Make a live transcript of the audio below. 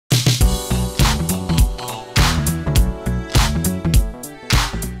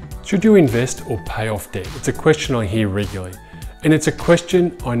Should you invest or pay off debt? It's a question I hear regularly, and it's a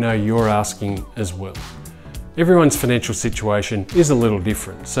question I know you're asking as well. Everyone's financial situation is a little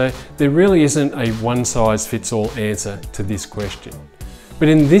different, so there really isn't a one-size-fits-all answer to this question. But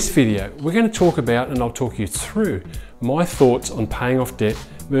in this video, we're going to talk about, and I'll talk you through, my thoughts on paying off debt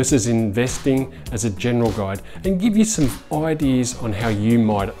versus investing as a general guide, and give you some ideas on how you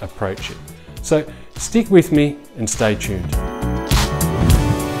might approach it. So stick with me and stay tuned.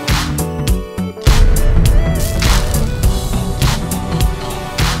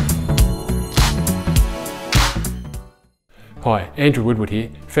 Hi, Andrew Woodward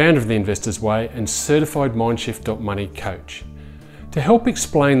here, founder of The Investor's Way and certified Mindshift.money coach. To help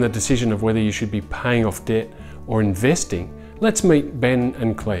explain the decision of whether you should be paying off debt or investing, let's meet Ben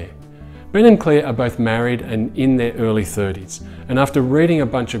and Claire. Ben and Claire are both married and in their early 30s, and after reading a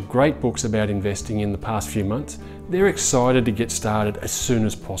bunch of great books about investing in the past few months, they're excited to get started as soon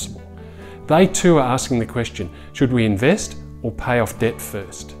as possible. They too are asking the question, should we invest or pay off debt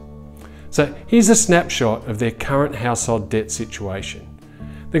first? So here's a snapshot of their current household debt situation.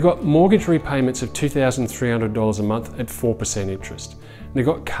 They've got mortgage repayments of $2,300 a month at 4% interest. They've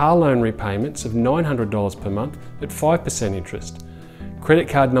got car loan repayments of $900 per month at 5% interest. Credit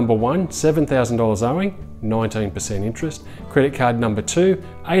card number one, $7,000 owing, 19% interest. Credit card number two,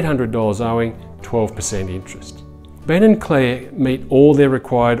 $800 owing, 12% interest. Ben and Claire meet all their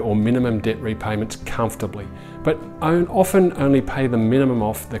required or minimum debt repayments comfortably, but often only pay the minimum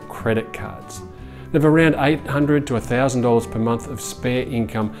off the credit cards. They've around $800 to $1,000 per month of spare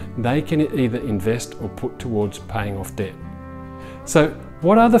income they can either invest or put towards paying off debt. So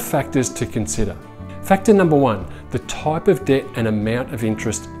what are the factors to consider? Factor number one, the type of debt and amount of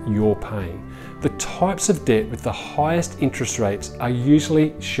interest you're paying. The types of debt with the highest interest rates are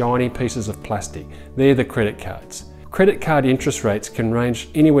usually shiny pieces of plastic. They're the credit cards. Credit card interest rates can range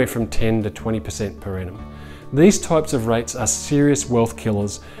anywhere from 10 to 20% per annum. These types of rates are serious wealth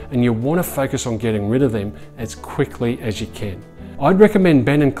killers, and you'll want to focus on getting rid of them as quickly as you can. I'd recommend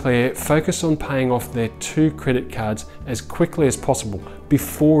Ben and Claire focus on paying off their two credit cards as quickly as possible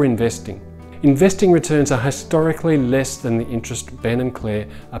before investing. Investing returns are historically less than the interest Ben and Claire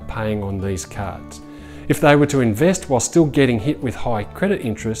are paying on these cards. If they were to invest while still getting hit with high credit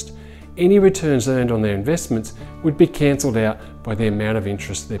interest, any returns earned on their investments would be cancelled out by the amount of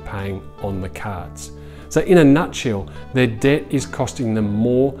interest they're paying on the cards. So in a nutshell, their debt is costing them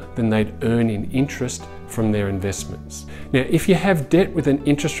more than they'd earn in interest from their investments. Now, if you have debt with an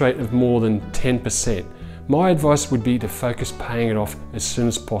interest rate of more than 10%, my advice would be to focus paying it off as soon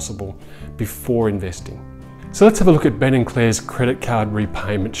as possible before investing. So let's have a look at Ben and Claire's credit card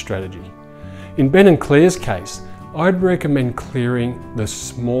repayment strategy. In Ben and Claire's case, I'd recommend clearing the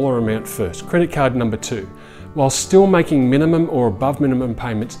smaller amount first, credit card number two, while still making minimum or above minimum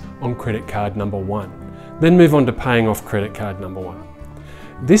payments on credit card number one. Then move on to paying off credit card number one.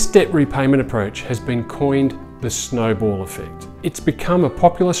 This debt repayment approach has been coined the snowball effect. It's become a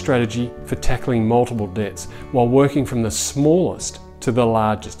popular strategy for tackling multiple debts while working from the smallest to the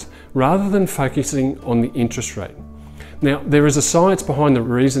largest, rather than focusing on the interest rate. Now, there is a science behind the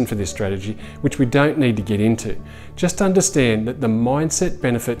reason for this strategy, which we don't need to get into. Just understand that the mindset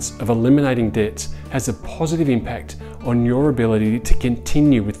benefits of eliminating debts has a positive impact on your ability to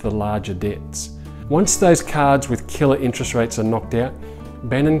continue with the larger debts. Once those cards with killer interest rates are knocked out,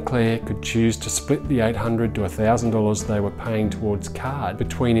 Ben and Claire could choose to split the $800 to $1,000 they were paying towards card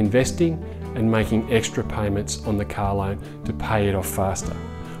between investing and making extra payments on the car loan to pay it off faster.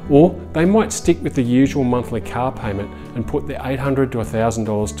 Or they might stick with the usual monthly car payment and put the $800 to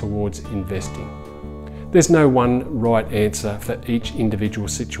 $1,000 towards investing. There's no one right answer for each individual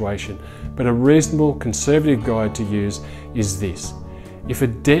situation, but a reasonable conservative guide to use is this. If a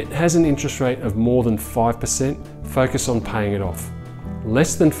debt has an interest rate of more than 5%, focus on paying it off.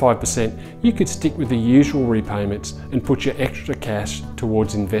 Less than 5%, you could stick with the usual repayments and put your extra cash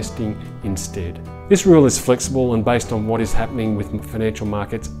towards investing instead. This rule is flexible and based on what is happening with financial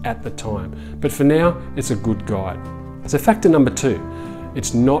markets at the time, but for now, it's a good guide. So factor number two,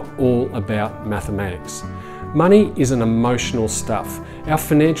 it's not all about mathematics. Money is an emotional stuff. Our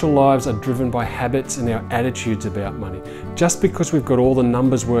financial lives are driven by habits and our attitudes about money. Just because we've got all the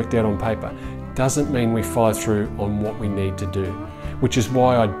numbers worked out on paper doesn't mean we follow through on what we need to do, which is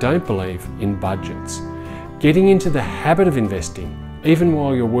why I don't believe in budgets. Getting into the habit of investing, even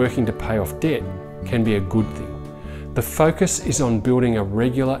while you're working to pay off debt, can be a good thing. The focus is on building a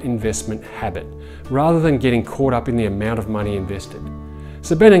regular investment habit, rather than getting caught up in the amount of money invested.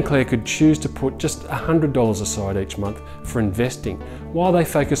 So Ben and Claire could choose to put just $100 aside each month for investing while they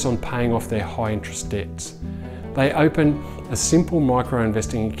focus on paying off their high interest debts. they open a simple micro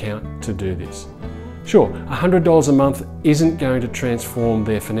investing account to do this. Sure, $100 a month isn't going to transform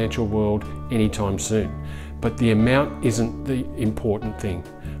their financial world anytime soon, but the amount isn't the important thing.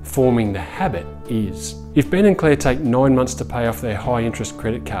 Forming the habit is. If Ben and Claire take 9 months to pay off their high interest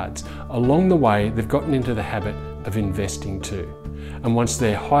credit cards, along the way they've gotten into the habit of investing too. And once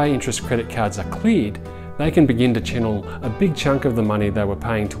their high interest credit cards are cleared, they can begin to channel a big chunk of the money they were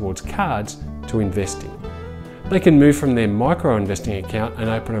paying towards cards to investing. They can move from their micro investing account and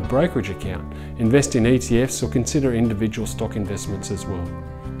open a brokerage account, invest in ETFs, or consider individual stock investments as well.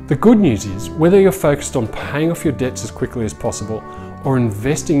 The good news is, whether you're focused on paying off your debts as quickly as possible or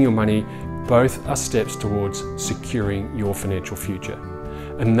investing your money, both are steps towards securing your financial future.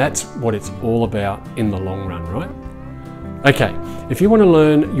 And that's what it's all about in the long run, right? Okay, if you want to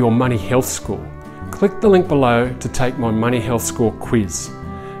learn your money health score, click the link below to take my money health score quiz.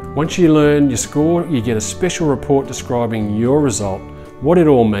 Once you learn your score, you get a special report describing your result, what it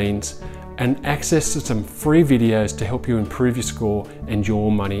all means, and access to some free videos to help you improve your score and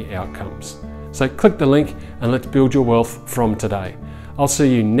your money outcomes. So click the link and let's build your wealth from today. I'll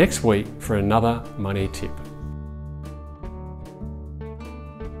see you next week for another money tip.